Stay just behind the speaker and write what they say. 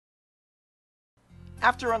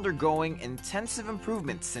After undergoing intensive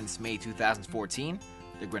improvements since May 2014,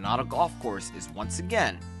 the Granada Golf Course is once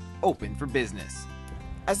again open for business.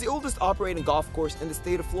 As the oldest operating golf course in the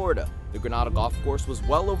state of Florida, the Granada Golf Course was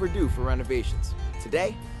well overdue for renovations.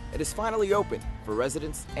 Today, it is finally open for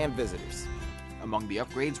residents and visitors. Among the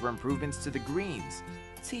upgrades were improvements to the greens,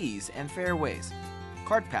 tees and fairways,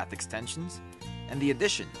 cart path extensions, and the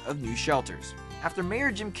addition of new shelters. After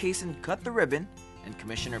Mayor Jim Kaysen cut the ribbon and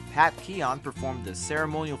Commissioner Pat Keon performed the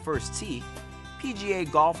ceremonial first tee, PGA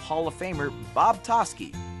Golf Hall of Famer Bob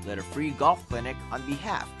Toski led a free golf clinic on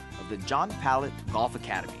behalf of the John Pallet Golf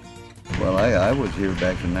Academy. Well, I was here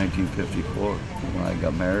back in 1954 when I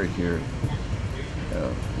got married here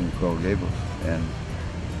in Coral Gables, and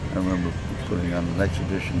I remember putting on an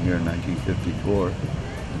exhibition here in 1954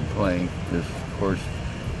 and playing this course,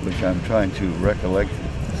 which I'm trying to recollect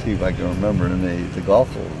to see if I can remember in the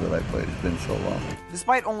golf holes that I played. It's been so long.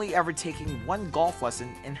 Despite only ever taking one golf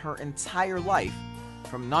lesson in her entire life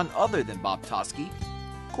from none other than Bob Toski,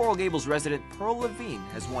 Coral Gables resident Pearl Levine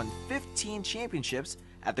has won 15 championships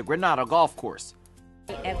at the Granada Golf Course.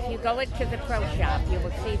 If you go into the pro shop, you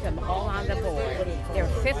will see them all on the board. There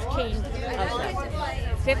are 15 of them,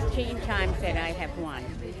 15 times that I have won.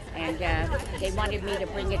 And they wanted me to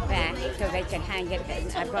bring it back so they could hang it.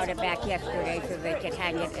 I brought it back yesterday so they could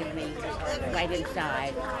hang it in the right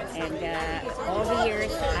inside. And all the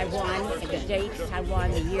years I won, the dates I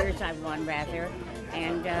won, the years I won rather,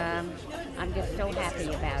 and I'm just so happy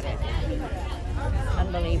about it.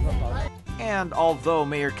 Unbelievable. And although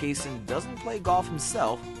Mayor Kaysen doesn't play golf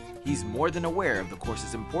himself, he's more than aware of the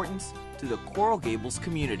course's importance to the Coral Gables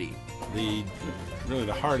community. Really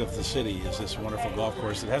the heart of the city is this wonderful golf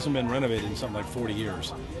course that hasn't been renovated in something like 40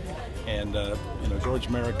 years. And George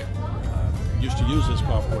Merrick used to use this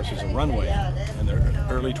golf course as a runway in the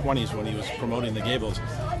early 20s when he was promoting the Gables,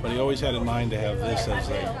 but he always had in mind to have this as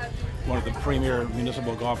one of the premier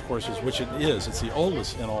municipal golf courses, which it is. It's the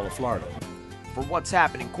oldest in all of Florida. For What's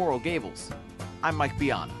Happening Coral Gables, I'm Mike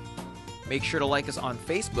Biana. Make sure to like us on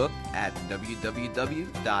Facebook at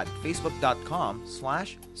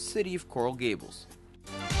www.facebook.com/City of Coral Gables.